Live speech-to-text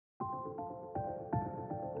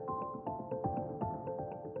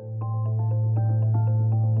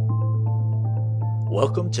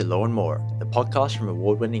Welcome to Law & More, the podcast from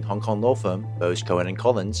award-winning Hong Kong law firm Bose Cohen &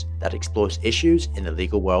 Collins that explores issues in the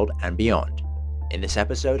legal world and beyond. In this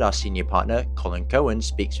episode, our senior partner, Colin Cohen,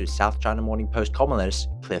 speaks with South China Morning Post columnist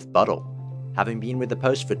Cliff Buddle. Having been with the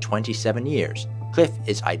Post for 27 years, Cliff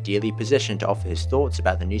is ideally positioned to offer his thoughts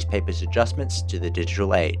about the newspaper's adjustments to the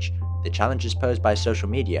digital age, the challenges posed by social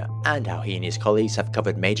media, and how he and his colleagues have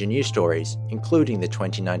covered major news stories, including the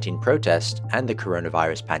 2019 protest and the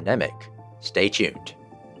coronavirus pandemic. Stay tuned.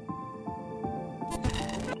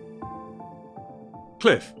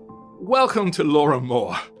 Cliff, welcome to Law &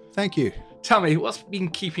 More. Thank you. Tell me, what's been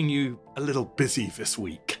keeping you a little busy this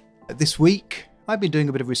week? This week, I've been doing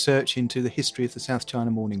a bit of research into the history of the South China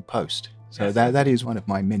Morning Post. So Yes. that is one of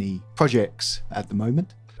my many projects at the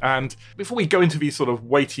moment. And before we go into these sort of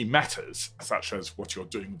weighty matters, such as what you're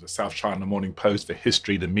doing with the South China Morning Post, the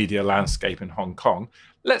history, the media landscape in Hong Kong,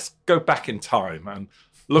 let's go back in time and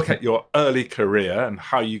look at your early career and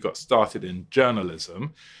how you got started in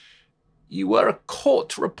journalism. You were a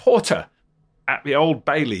court reporter at the Old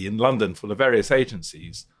Bailey in London for the various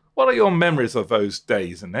agencies. What are your memories of those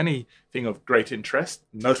days and anything of great interest,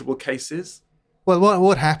 notable cases? Well,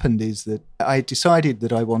 what happened is that I decided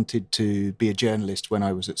that I wanted to be a journalist when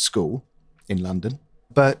I was at school in London,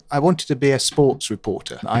 but I wanted to be a sports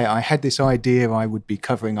reporter. I had this idea I would be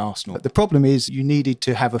covering Arsenal. The problem is you needed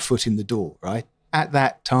to have a foot in the door, right? At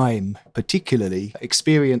that time, particularly,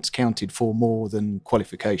 experience counted for more than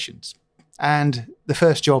qualifications. And the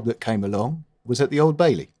first job that came along was at the Old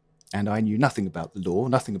Bailey. And I knew nothing about the law,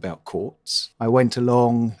 nothing about courts. I went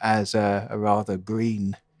along as a rather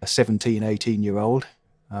green 17, 18-year-old,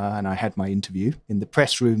 and I had my interview in the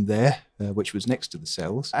press room there, which was next to the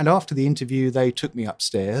cells. And after the interview, they took me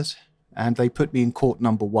upstairs and they put me in court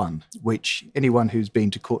number 1, which anyone who's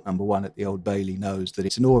been to court number 1 at the Old Bailey knows that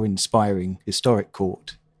it's an awe-inspiring historic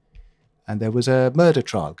court. And there was a murder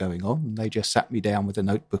trial going on, and they just sat me down with a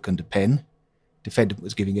notebook and a pen. Defendant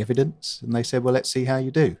was giving evidence, and they said, well, let's see how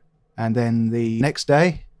you do. And then the next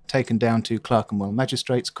day, taken down to Clerkenwell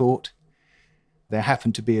Magistrates Court. There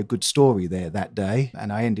happened to be a good story there that day,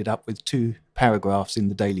 and I ended up with 2 paragraphs in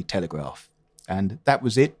the Daily Telegraph. And that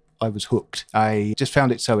was it. I was hooked. I just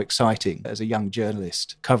found it so exciting as a young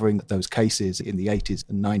journalist covering those cases in the 80s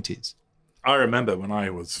and 90s. I remember when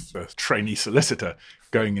I was a trainee solicitor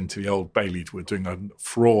going into the Old Bailey, we were doing a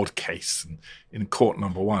fraud case in court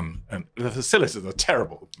number 1, and the facilities are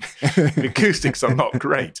terrible. The acoustics are not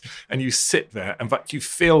great. And you sit there, and but you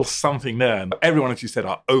feel something there. And everyone, as you said,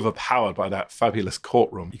 are overpowered by that fabulous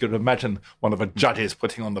courtroom. You could imagine one of the judges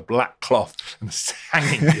putting on the black cloth and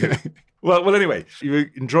hanging you. Well, anyway,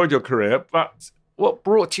 you enjoyed your career, but what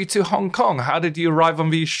brought you to Hong Kong? How did you arrive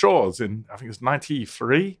on these shores in, I think it was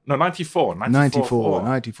 93? No, 94.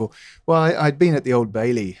 94. Well, I'd been at the Old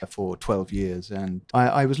Bailey for 12 years and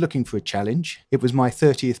I was looking for a challenge. It was my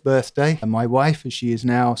 30th birthday and my wife, as she is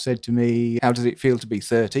now, said to me, how does it feel to be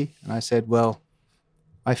 30? And I said, well,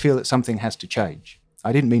 I feel that something has to change.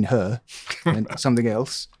 I didn't mean her, I meant something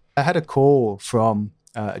else. I had a call from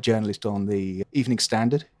a journalist on the Evening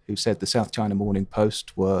Standard who said the South China Morning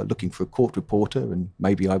Post were looking for a court reporter and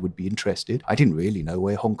maybe I would be interested. I didn't really know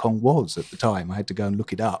where Hong Kong was at the time. I had to go and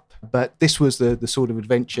look it up. But this was the sort of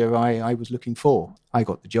adventure I was looking for. I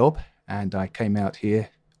got the job and I came out here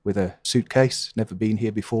with a suitcase, never been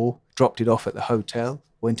here before, dropped it off at the hotel,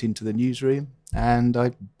 went into the newsroom, and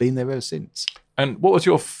I've been there ever since. And what was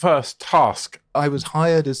your first task? I was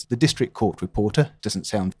hired as the district court reporter. Doesn't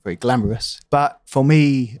sound very glamorous. But for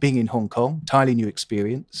me, being in Hong Kong, entirely new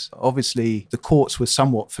experience. Obviously, the courts were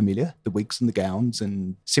somewhat familiar, the wigs and the gowns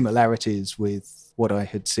and similarities with what I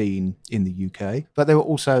had seen in the UK. But there were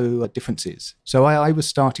also differences. So I was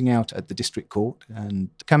starting out at the district court and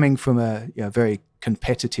coming from a very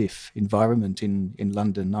competitive environment in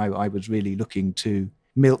London, I was really looking to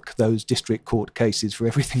milk those district court cases for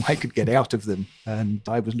everything I could get out of them. And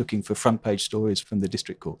I was looking for front page stories from the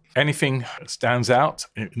district court. Anything stands out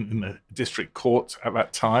in the district court at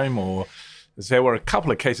that time? Or there were a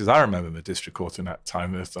couple of cases I remember in the district court in that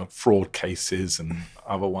time. There's fraud cases and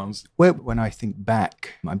other ones. Well, when I think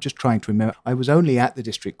back, I'm just trying to remember, I was only at the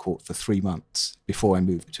district court for 3 months before I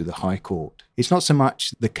moved to the High Court. It's not so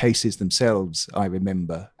much the cases themselves I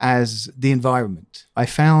remember as the environment. I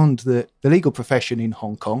found that the legal profession in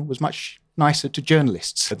Hong Kong was much nicer to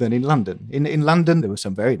journalists than in London. In London, there were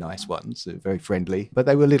some very nice ones, very friendly, but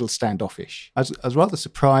they were a little standoffish. I was rather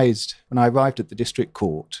surprised when I arrived at the district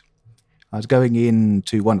court. I was going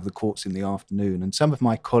into one of the courts in the afternoon, and some of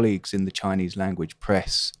my colleagues in the Chinese language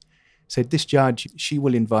press said, this judge, she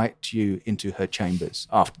will invite you into her chambers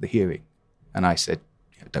after the hearing. And I said,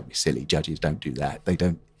 don't be silly, judges don't do that. They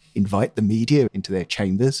don't invite the media into their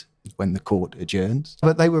chambers when the court adjourns.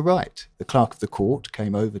 But they were right. The clerk of the court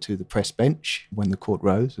came over to the press bench when the court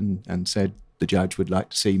rose and said the judge would like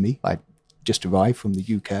to see me. I'd just arrived from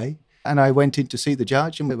the UK. And I went in to see the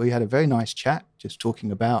judge, and we had a very nice chat, just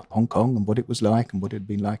talking about Hong Kong and what it was like and what it had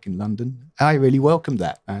been like in London. I really welcomed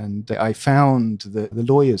that. And I found that the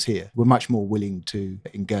lawyers here were much more willing to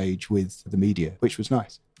engage with the media, which was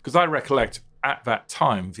nice. Because I recollect at that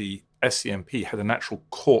time, the SCMP had an actual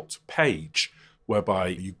court page whereby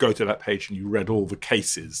you go to that page and you read all the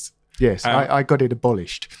cases. Yes, I got it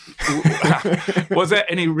abolished. Was there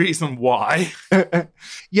any reason why?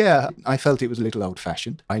 Yeah, I felt it was a little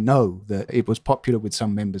old-fashioned. I know that it was popular with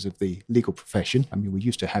some members of the legal profession. I mean, we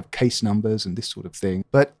used to have case numbers and this sort of thing.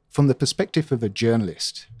 But from the perspective of a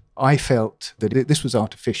journalist, I felt that this was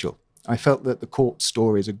artificial. I felt that the court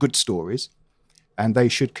stories are good stories, and they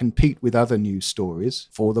should compete with other news stories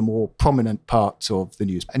for the more prominent parts of the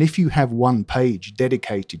news. And if you have one page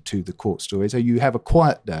dedicated to the court stories, so you have a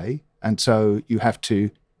quiet day, and so you have to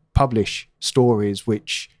publish stories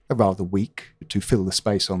which are rather weak to fill the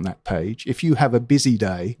space on that page. If you have a busy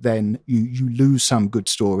day, then you lose some good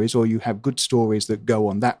stories, or you have good stories that go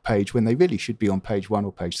on that page when they really should be on page 1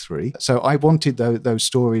 or page 3. So I wanted those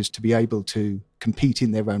stories to be able to compete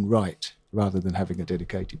in their own right, rather than having a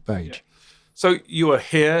dedicated page. Yeah. So you were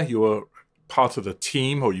here, you were part of the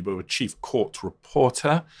team, or you were a chief court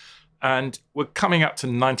reporter, and we're coming up to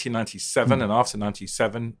 1997, and after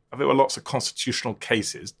 97, there were lots of constitutional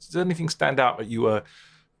cases. Does anything stand out that you were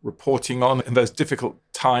reporting on in those difficult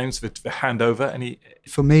times with the handover?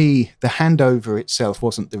 For me, the handover itself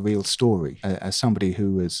wasn't the real story. As somebody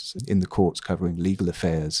who was in the courts covering legal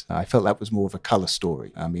affairs, I felt that was more of a colour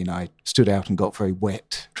story. I mean, I stood out and got very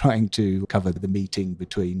wet trying to cover the meeting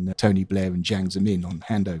between Tony Blair and Jiang Zemin on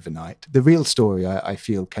handover night. The real story, I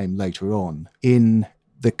feel, came later on in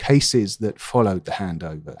the cases that followed the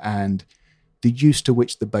handover and the use to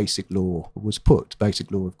which the Basic Law was put.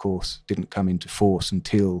 Basic Law, of course, didn't come into force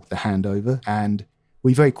until the handover, and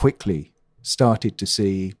we very quickly started to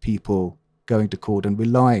see people going to court and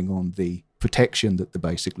relying on the protection that the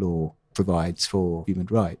Basic Law provides for human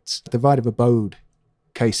rights. The right of abode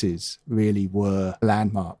cases really were a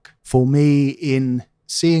landmark for me in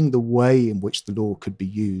seeing the way in which the law could be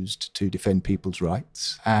used to defend people's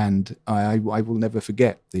rights. And I will never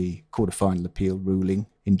forget the Court of Final Appeal ruling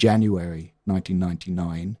in January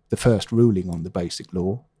 1999, the first ruling on the Basic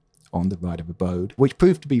Law, on the right of abode, which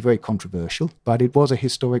proved to be very controversial, but it was a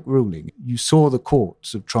historic ruling. You saw the court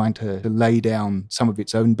sort of trying to lay down some of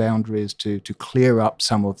its own boundaries to clear up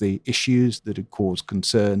some of the issues that had caused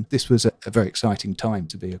concern. This was a very exciting time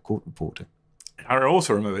to be a court reporter. I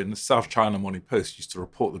also remember in the South China Morning Post used to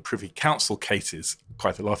report the Privy Council cases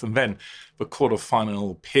quite a lot, and then the Court of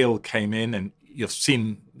Final Appeal came in, and you've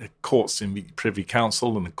seen the courts in the Privy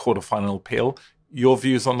Council and the Court of Final Appeal. Your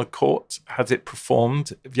views on the court? Has it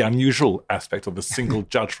performed the unusual aspect of a single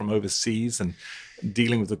judge from overseas and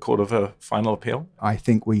dealing with the Court of Final Appeal? I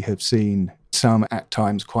think we have seen some, at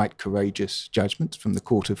times, quite courageous judgments from the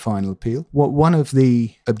Court of Final Appeal. One of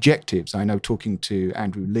the objectives, I know talking to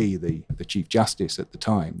Andrew Lee, the Chief Justice at the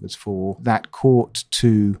time, was for that court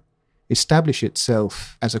to establish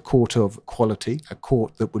itself as a court of quality, a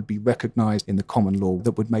court that would be recognised in the common law,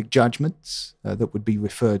 that would make judgments that would be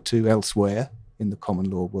referred to elsewhere in the common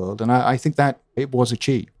law world. And I think that it was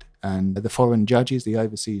achieved. And the foreign judges, the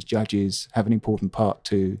overseas judges, have an important part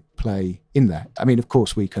to play in that. I mean, of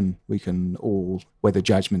course, we can all, whether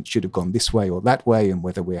judgments should have gone this way or that way, and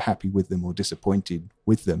whether we're happy with them or disappointed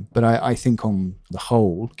with them. But I think on the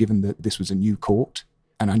whole, given that this was a new court,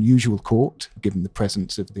 an unusual court, given the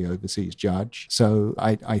presence of the overseas judge. So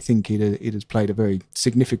I think it has played a very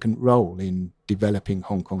significant role in developing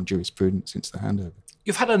Hong Kong jurisprudence since the handover.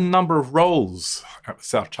 You've had a number of roles at the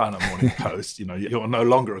South China Morning Post. You're no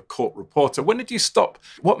longer a court reporter. When did you stop?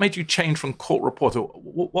 What made you change from court reporter?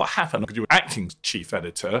 What happened? You were acting chief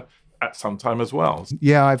editor at some time as well.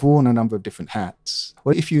 Yeah, I've worn a number of different hats.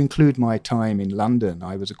 Well, if you include my time in London,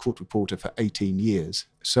 I was a court reporter for 18 years.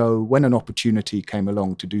 So when an opportunity came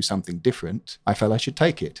along to do something different, I felt I should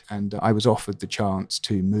take it. And I was offered the chance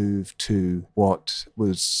to move to what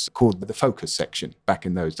was called the focus section back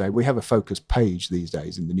in those days. We have a focus page these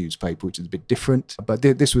days in the newspaper, which is a bit different. But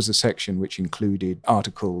this was a section which included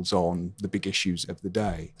articles on the big issues of the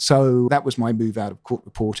day. So that was my move out of court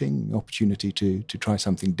reporting, the opportunity to try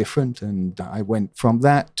something different. And I went from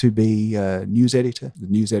that to be a news editor, the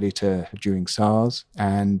news editor during SARS,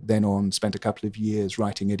 and then spent a couple of years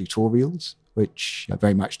writing editorials which I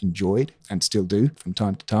very much enjoyed and still do from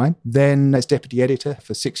time to time. Then as deputy editor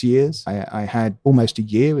for 6 years, I had almost a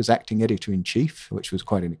year as acting editor-in-chief, which was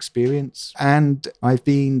quite an experience. And I've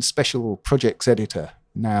been special projects editor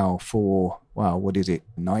now for,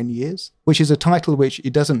 9 years? Which is a title which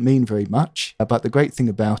it doesn't mean very much, but the great thing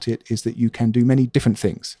about it is that you can do many different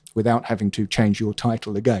things without having to change your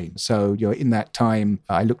title again. So in that time,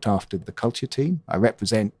 I looked after the culture team. I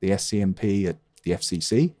represent the SCMP at the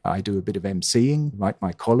FCC. I do a bit of emceeing, write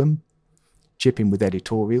my column, chip in with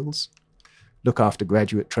editorials, look after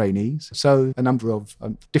graduate trainees. So a number of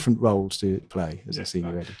different roles to play as a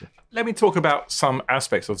senior editor. Let me talk about some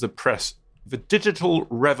aspects of the press. The digital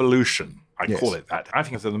revolution, I call it that. I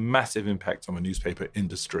think it's had a massive impact on the newspaper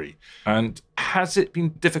industry. And has it been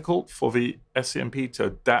difficult for the SCMP to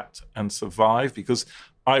adapt and survive? Because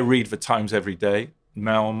I read the Times every day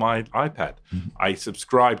now on my iPad. Mm-hmm. I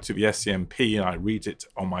subscribe to the SCMP and I read it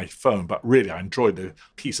on my phone, but really I enjoy the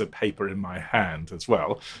piece of paper in my hand as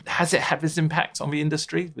well. Has it had this impact on the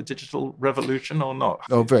industry, the digital revolution, or not?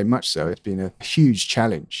 Oh, very much so. It's been a huge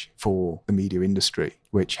challenge for the media industry,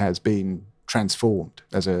 which has been transformed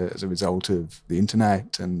as a result of the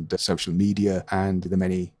internet and social media and the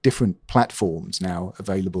many different platforms now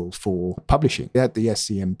available for publishing. At the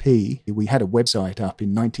SCMP, we had a website up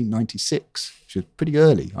in 1996, which was pretty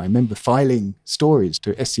early. I remember filing stories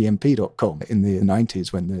to scmp.com in the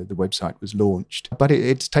 90s when the website was launched. But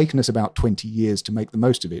it's taken us about 20 years to make the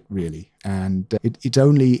most of it, really. And it's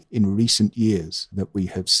only in recent years that we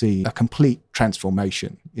have seen a complete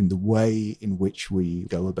transformation in the way in which we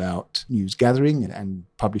go about news gathering and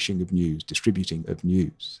publishing of news, distributing of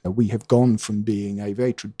news. We have gone from being a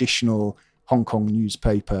very traditional Hong Kong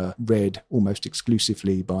newspaper read almost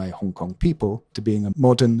exclusively by Hong Kong people to being a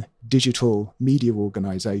modern digital media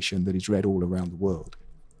organisation that is read all around the world.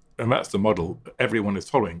 And that's the model everyone is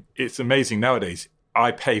following. It's amazing nowadays.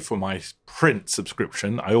 I pay for my print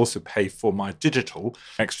subscription. I also pay for my digital,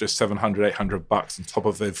 extra $700, $800 on top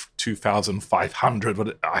of the $2,500.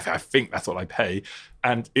 But I think that's what I pay.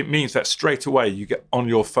 And it means that straight away you get on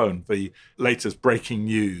your phone the latest breaking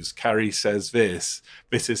news. Carrie says this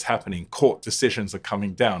is happening. Court decisions are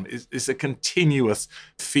coming down. It's a continuous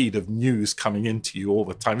feed of news coming into you all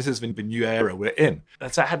the time. This has been the new era we're in.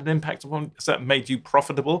 Has that had an impact upon, has that made you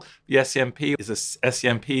profitable? The SCMP, is the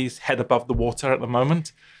SCMP's head above the water at the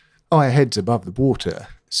moment? Oh, our head's above the water,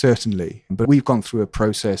 certainly. But we've gone through a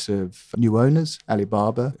process of new owners,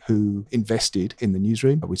 Alibaba, who invested in the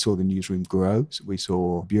newsroom. We saw the newsroom grow. We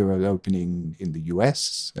saw bureaus opening in the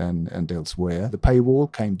US and elsewhere. The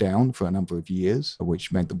paywall came down for a number of years,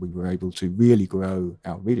 which meant that we were able to really grow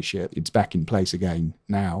our readership. It's back in place again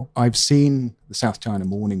now. I've seen the South China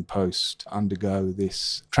Morning Post undergo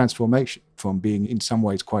this transformation from being in some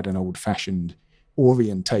ways quite an old-fashioned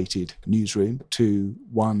orientated newsroom to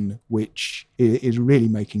one which is really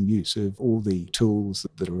making use of all the tools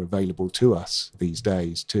that are available to us these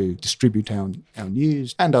days to distribute our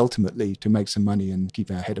news and ultimately to make some money and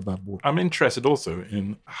keep our head above water. I'm interested also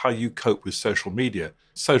in how you cope with social media.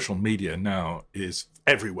 Social media now is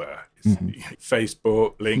everywhere. It's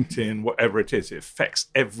Facebook, LinkedIn, whatever it is. It affects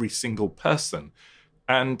every single person.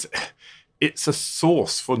 And it's a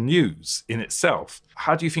source for news in itself.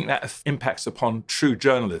 How do you think that impacts upon true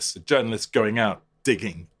journalists, the journalists going out,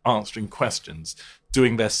 digging, answering questions,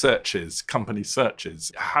 doing their searches, company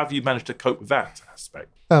searches? How have you managed to cope with that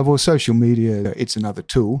aspect? Well, social media, it's another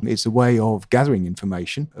tool. It's a way of gathering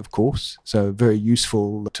information, of course. So a very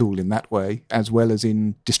useful tool in that way, as well as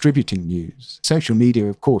in distributing news. Social media,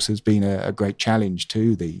 of course, has been a great challenge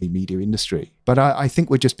to the media industry. But I think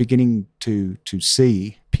we're just beginning to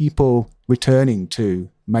see people returning to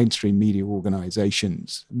mainstream media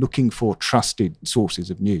organisations looking for trusted sources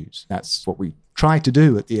of news. That's what we try to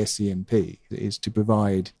do at the SCMP, is to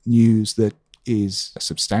provide news that is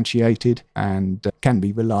substantiated and can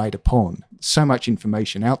be relied upon. So much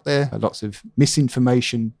information out there, lots of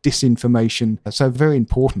misinformation, disinformation. So very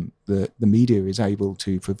important that the media is able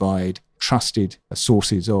to provide trusted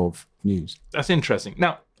sources of news. That's interesting.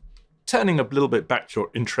 Now, turning a little bit back to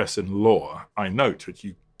your interest in law, I note that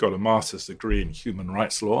you got a master's degree in human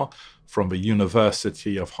rights law from the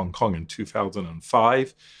University of Hong Kong in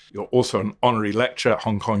 2005. You're also an honorary lecturer at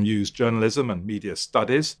Hong Kong News Journalism and Media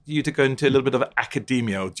Studies. You to go into a little bit of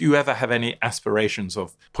academia. Do you ever have any aspirations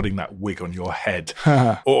of putting that wig on your head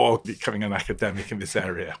or becoming an academic in this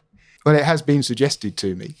area? Well, it has been suggested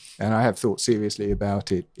to me, and I have thought seriously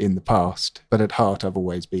about it in the past, but at heart I've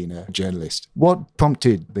always been a journalist. What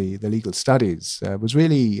prompted the legal studies was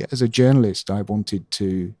really, as a journalist, I wanted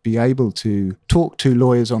to be able to talk to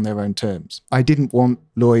lawyers on their own terms. I didn't want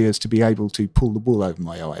lawyers to be able to pull the wool over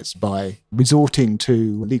my eyes by resorting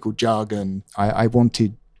to legal jargon. I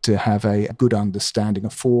wanted to have a good understanding, a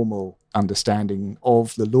formal understanding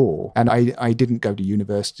of the law. And I didn't go to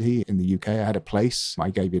university in the UK. I had a place. I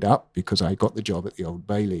gave it up because I got the job at the Old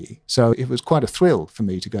Bailey. So it was quite a thrill for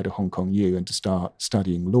me to go to Hong Kong U and to start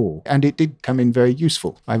studying law. And it did come in very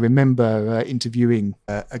useful. I remember interviewing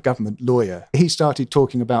a government lawyer. He started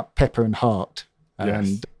talking about pepper and heart. And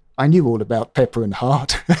Yes. I knew all about pepper and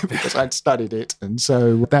heart because I'd studied it. And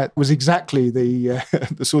so that was exactly the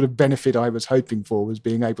sort of benefit I was hoping for, was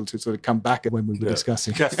being able to sort of come back when we were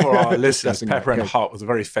discussing. Just for our listeners, discussing Pepper that and case. Heart was a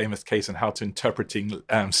very famous case on how to interpreting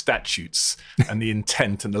statutes and the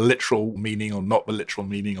intent and the literal meaning or not the literal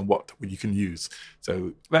meaning and what you can use.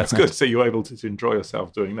 So that's good. So you're able to enjoy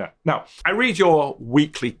yourself doing that. Now, I read your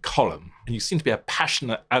weekly column, and you seem to be a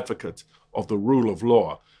passionate advocate of the rule of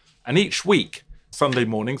law. And each week, Sunday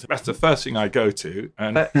mornings, that's the first thing I go to.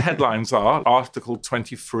 And the headlines are, Article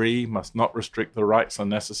 23 must not restrict the rights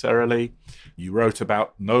unnecessarily. You wrote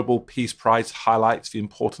about Nobel Peace Prize highlights the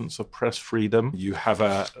importance of press freedom. You have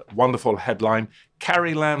a wonderful headline,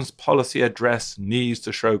 Carrie Lam's policy address needs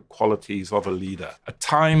to show qualities of a leader. A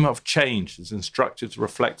time of change is instructed to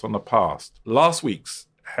reflect on the past. Last week's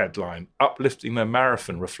headline, Uplifting the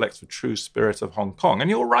Marathon reflects the true spirit of Hong Kong. And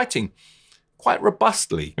you're writing quite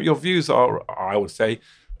robustly. Your views are, I would say,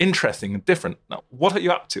 interesting and different. Now, what are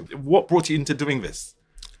you up to? What brought you into doing this?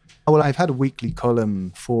 Well, I've had a weekly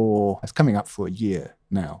column it's coming up for a year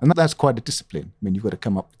now. And that's quite a discipline. I mean, you've got to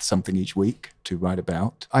come up with something each week to write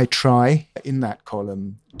about. I try in that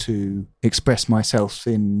column to express myself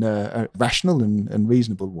in a rational and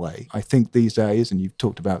reasonable way. I think these days, and you've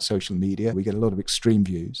talked about social media, we get a lot of extreme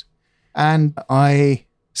views. And I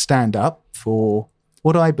stand up for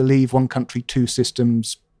what I believe one country, two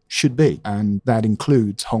systems should be. And that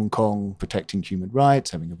includes Hong Kong protecting human rights,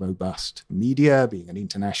 having a robust media, being an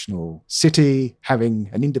international city, having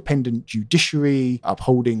an independent judiciary,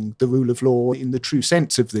 upholding the rule of law in the true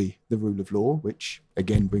sense of the rule of law, which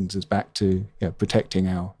again brings us back to protecting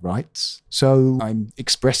our rights. So I'm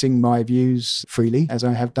expressing my views freely, as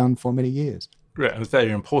I have done for many years. Great. And it's very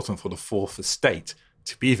important for the fourth estate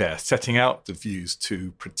to be there, setting out the views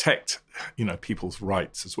to protect, people's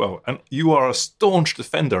rights as well. And you are a staunch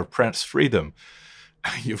defender of press freedom.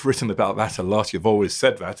 You've written about that a lot. You've always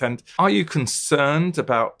said that. And are you concerned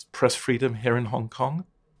about press freedom here in Hong Kong?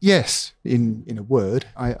 Yes, in a word.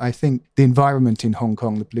 I think the environment in Hong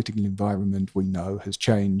Kong, the political environment we know, has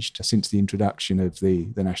changed since the introduction of the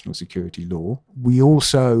national security law. We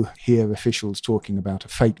also hear officials talking about a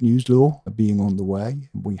fake news law being on the way.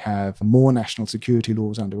 We have more national security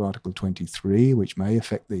laws under Article 23, which may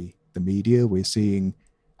affect the media. We're seeing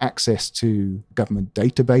access to government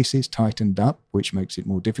databases tightened up, which makes it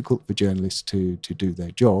more difficult for journalists to do their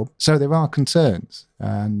job. So there are concerns.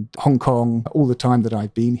 And Hong Kong, all the time that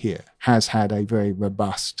I've been here, has had a very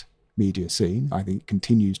robust media scene. I think it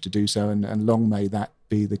continues to do so, and long may that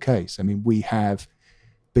be the case. I mean, we have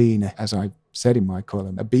been, as I said in my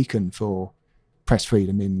column, a beacon for press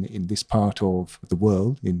freedom in this part of the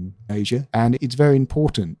world, in Asia. And it's very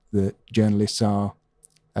important that journalists are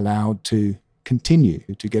allowed to continue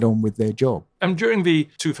to get on with their job. And during the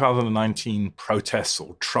 2019 protests,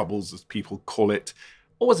 or troubles as people call it,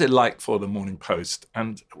 what was it like for the Morning Post?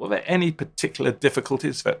 And were there any particular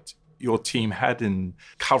difficulties that your team had in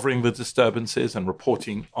covering the disturbances and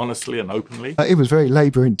reporting honestly and openly? It was very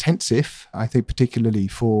labour intensive, I think, particularly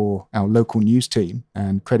for our local news team,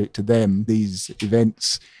 and credit to them. These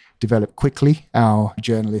events developed quickly. Our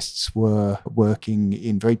journalists were working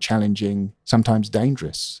in very challenging, sometimes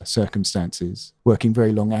dangerous circumstances, working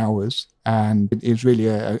very long hours. And it was really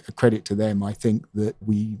a credit to them, I think, that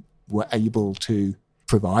we were able to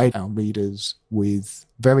provide our readers with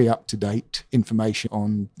very up-to-date information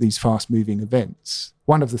on these fast-moving events.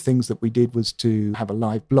 One of the things that we did was to have a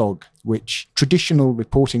live blog, which traditional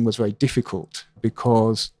reporting was very difficult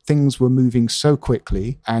because things were moving so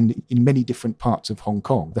quickly and in many different parts of Hong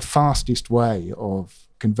Kong. The fastest way of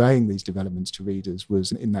conveying these developments to readers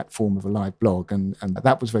was in that form of a live blog, and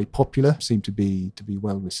that was very popular, seemed to be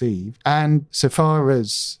well received. And so far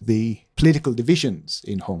as the political divisions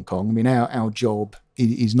in Hong Kong, I mean, our job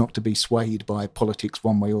is not to be swayed by politics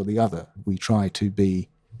one way or the other. We try to be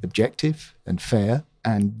objective and fair.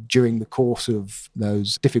 And during the course of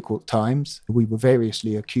those difficult times, we were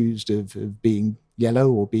variously accused of being yellow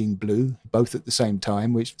or being blue, both at the same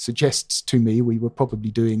time, which suggests to me we were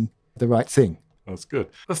probably doing the right thing. That's good.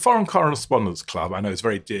 The Foreign Correspondents Club, I know, is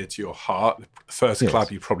very dear to your heart. The first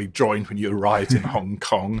club you probably joined when you arrived in Hong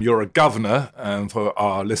Kong. You're a governor, and for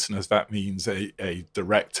our listeners, that means a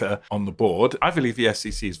director on the board. I believe the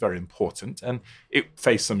FCC is very important, and it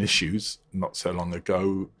faced some issues not so long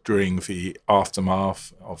ago during the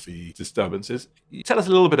aftermath of the disturbances. Tell us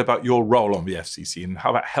a little bit about your role on the FCC and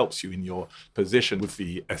how that helps you in your position with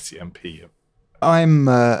the SCMP. I'm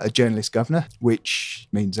a journalist governor, which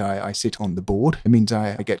means I sit on the board. It means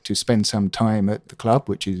I get to spend some time at the club,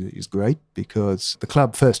 which is great, because the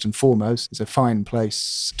club, first and foremost, is a fine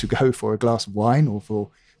place to go for a glass of wine or for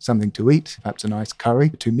something to eat, perhaps a nice curry,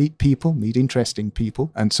 to meet people, meet interesting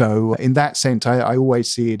people. And so in that sense, I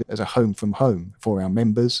always see it as a home from home for our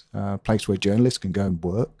members, a place where journalists can go and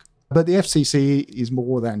work. But the FCC is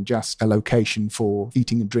more than just a location for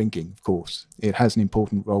eating and drinking, of course. It has an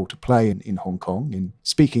important role to play in Hong Kong in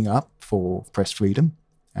speaking up for press freedom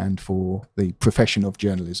and for the profession of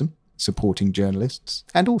journalism, supporting journalists,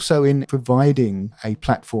 and also in providing a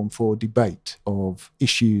platform for debate of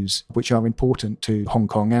issues which are important to Hong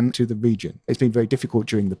Kong and to the region. It's been very difficult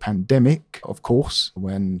during the pandemic, of course,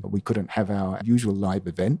 when we couldn't have our usual live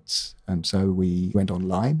events. And so we went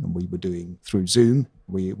online and we were doing through Zoom.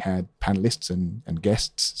 We had panelists and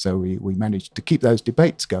guests, so we managed to keep those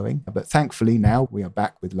debates going. But thankfully now we are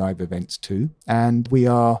back with live events too. And we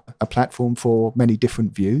are a platform for many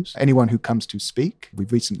different views. Anyone who comes to speak,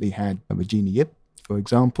 we've recently had Regina Yip, for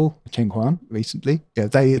example, Cheng Huan recently. Yeah,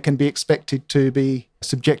 they can be expected to be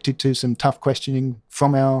subjected to some tough questioning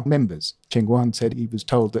from our members. Cheng Huan said he was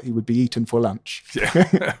told that he would be eaten for lunch.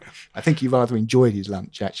 Yeah. I think he rather enjoyed his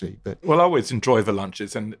lunch, actually. But well, I always enjoy the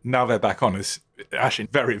lunches, and now they're back on. It's actually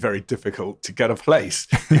very, very difficult to get a place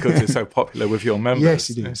because it's so popular with your members. Yes,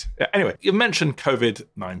 it is. Yeah. Anyway, you mentioned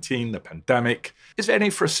COVID-19, the pandemic. Is there any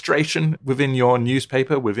frustration within your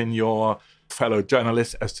newspaper, within your fellow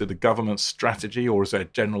journalists as to the government's strategy, or is there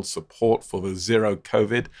general support for the zero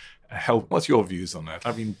COVID health? What's your views on that?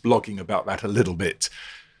 I've been blogging about that a little bit.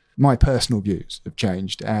 My personal views have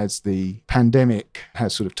changed as the pandemic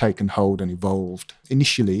has sort of taken hold and evolved.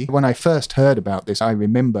 Initially, when I first heard about this, I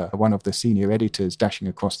remember one of the senior editors dashing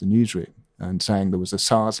across the newsroom and saying there was a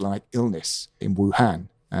SARS-like illness in Wuhan,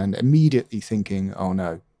 and immediately thinking, oh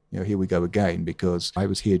no, here we go again, because I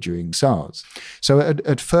was here during SARS. So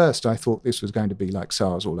at first I thought this was going to be like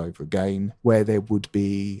SARS all over again, where there would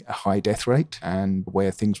be a high death rate and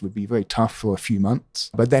where things would be very tough for a few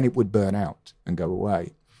months, but then it would burn out and go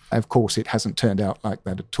away. Of course, it hasn't turned out like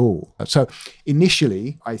that at all. So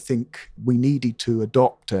initially, I think we needed to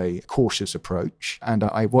adopt a cautious approach. And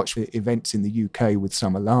I watched the events in the UK with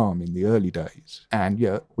some alarm in the early days.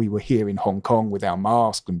 And we were here in Hong Kong with our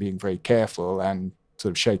mask and being very careful and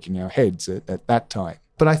sort of shaking our heads at that time.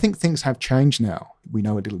 But I think things have changed now. We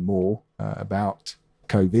know a little more about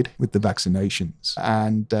COVID with the vaccinations.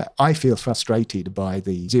 And I feel frustrated by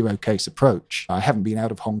the zero case approach. I haven't been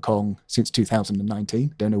out of Hong Kong since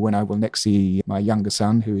 2019. Don't know when I will next see my younger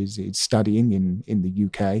son, who is studying in the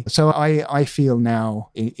UK. So I feel now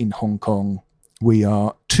in Hong Kong, we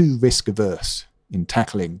are too risk averse in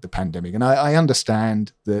tackling the pandemic. And I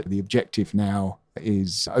understand that the objective now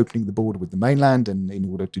is opening the border with the mainland, and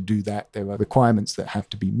in order to do that, there are requirements that have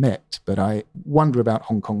to be met. But I wonder about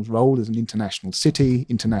Hong Kong's role as an international city,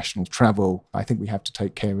 international travel. I think we have to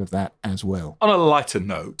take care of that as well. On a lighter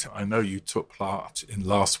note, I know you took part in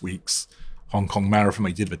last week's Hong Kong Marathon.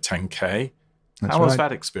 You did the 10K. How was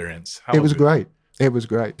that experience? It was great. It was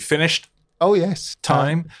great. Finished? Oh, yes.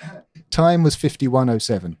 Time? Time was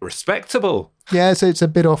 51:07. Respectable. Yeah, so it's a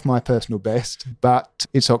bit off my personal best, but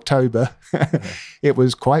it's October. It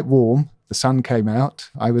was quite warm. The sun came out.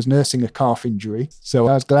 I was nursing a calf injury, so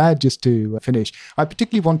I was glad just to finish. I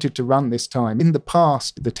particularly wanted to run this time. In the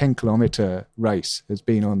past, the 10-kilometre race has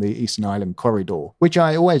been on the Eastern Island corridor, which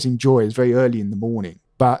I always enjoy. It's very early in the morning.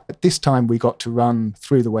 But at this time, we got to run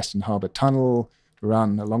through the Western Harbour Tunnel,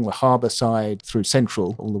 run along the harbour side through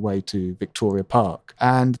Central all the way to Victoria Park.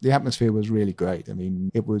 And the atmosphere was really great. I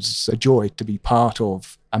mean, it was a joy to be part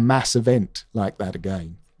of a mass event like that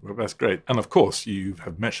again. Well, that's great. And of course, you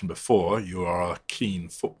have mentioned before, you are a keen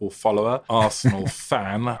football follower, Arsenal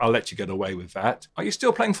fan. I'll let you get away with that. Are you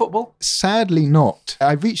still playing football? Sadly not.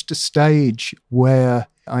 I reached a stage where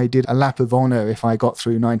I did a lap of honour if I got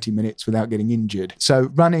through 90 minutes without getting injured.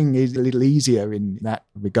 So running is a little easier in that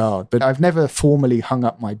regard. But I've never formally hung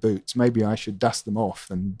up my boots. Maybe I should dust them off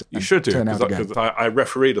and you should do, turn out again. Because I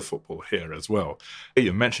referee the football here as well.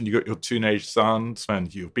 You mentioned you got your teenage sons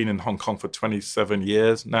and you've been in Hong Kong for 27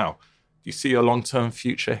 years. Now, do you see a long-term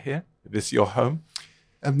future here? Is this your home?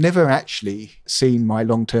 I've never actually seen my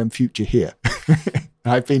long-term future here.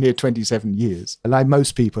 I've been here 27 years. Like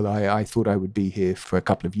most people, I thought I would be here for a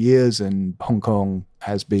couple of years, and Hong Kong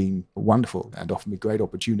has been wonderful and offered me great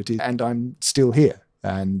opportunities, and I'm still here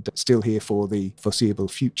for the foreseeable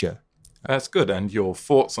future. That's good. And your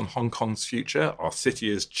thoughts on Hong Kong's future? Our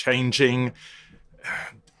city is changing.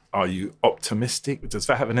 Are you optimistic? Does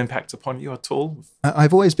that have an impact upon you at all?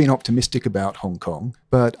 I've always been optimistic about Hong Kong,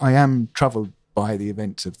 but I am troubled by the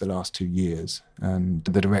events of the last 2 years and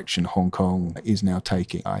the direction Hong Kong is now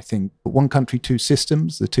taking. I think one country, two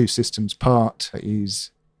systems, the two systems part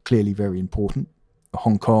is clearly very important.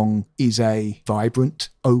 Hong Kong is a vibrant,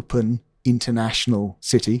 open, international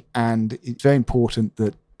city, and it's very important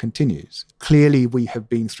that continues. Clearly, we have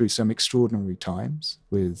been through some extraordinary times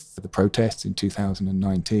with the protests in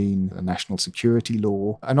 2019, the national security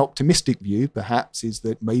law. An optimistic view, perhaps, is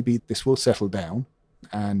that maybe this will settle down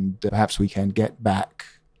and perhaps we can get back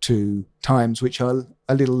to times which are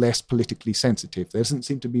a little less politically sensitive. There doesn't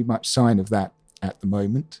seem to be much sign of that at the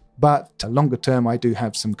moment. But longer term, I do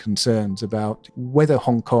have some concerns about whether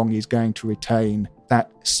Hong Kong is going to retain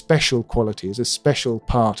that special quality as a special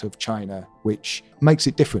part of China, which makes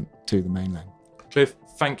it different to the mainland. Cliff,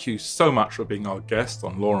 thank you so much for being our guest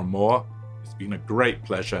on Law & More. It's been a great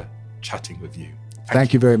pleasure chatting with you.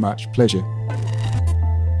 Thank you very much. Pleasure.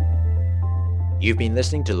 You've been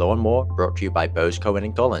listening to Law & More, brought to you by Bose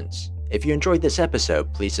Cohen & Collins. If you enjoyed this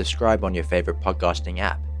episode, please subscribe on your favorite podcasting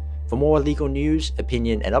app. For more legal news,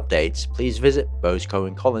 opinion, and updates, please visit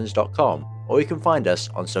bosecohencollins.com, or you can find us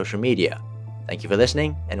on social media. Thank you for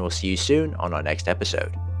listening, and we'll see you soon on our next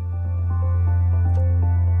episode.